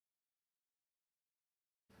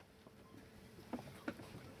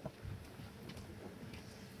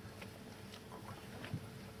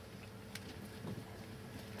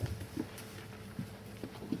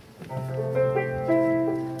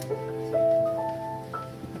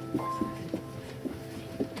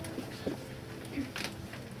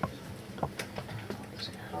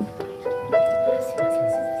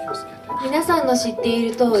の知ってい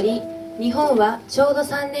る通り、日本はちょうど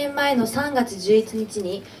3年前の3月11日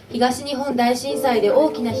に東日本大震災で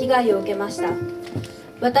大きな被害を受けました。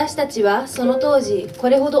私たちはその当時こ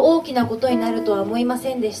れほど大きなことになるとは思いま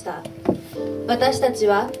せんでした。私たち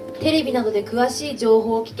はテレビなどで詳しい情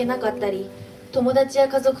報を聞けなかったり、友達や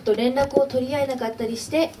家族と連絡を取り合えなかったりし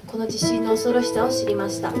て、この地震の恐ろしさを知りま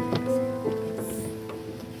した。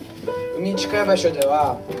海に近い場所で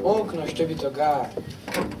は多くの人々が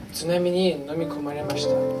津波に飲み込まれまし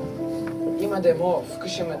た。今でも福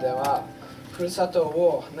島ではふるさと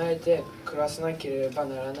を離れて暮らさなければ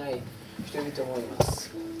ならない人々もいま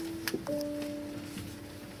す。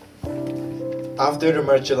After the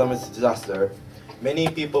March 11th disaster, many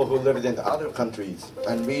people who lived in other countries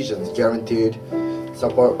and regions guaranteed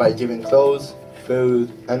support by giving clothes, food,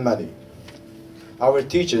 and money. Our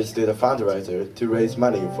teachers did a fundraiser to raise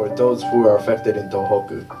money for those who are affected in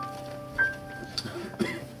Tohoku.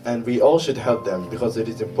 And we all should help them because it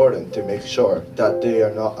is important to make sure that they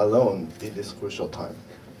are not alone in this crucial time.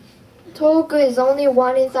 Tohoku is only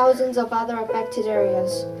one in thousands of other affected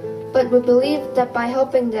areas, but we believe that by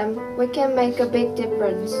helping them, we can make a big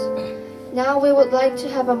difference. Now we would like to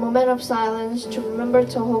have a moment of silence to remember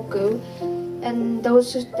Tohoku and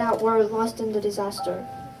those that were lost in the disaster.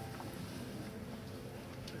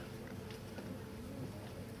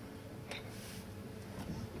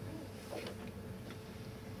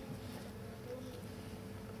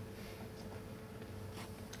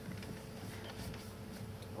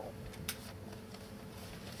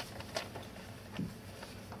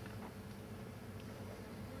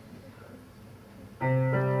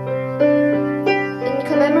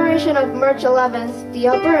 Of March 11th, the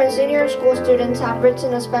upper and senior school students have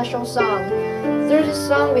written a special song. Through this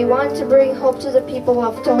song, we want to bring hope to the people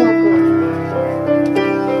of Tohoku.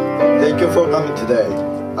 Thank you for coming today.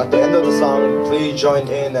 At the end of the song, please join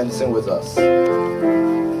in and sing with us.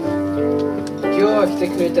 今日は来て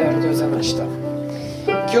くれてありがとうございました。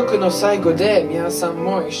曲の最後で皆さん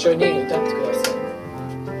も一緒に歌ってください。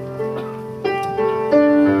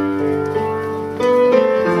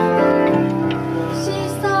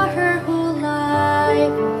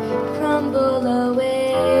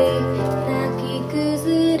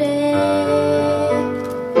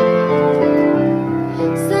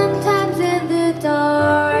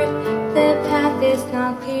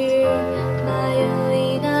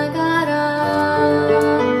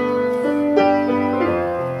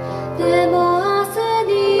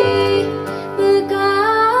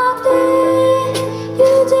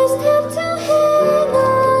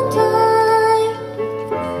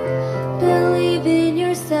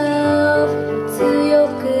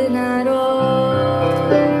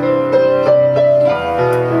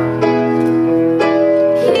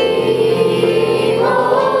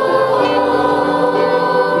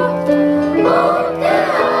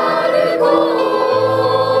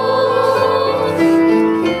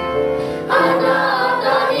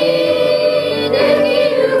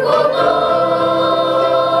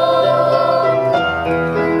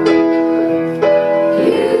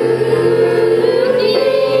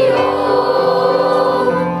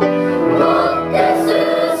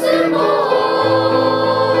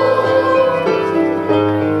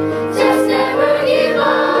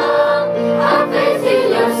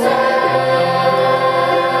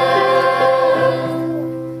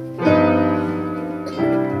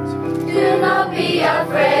Be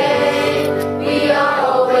afraid.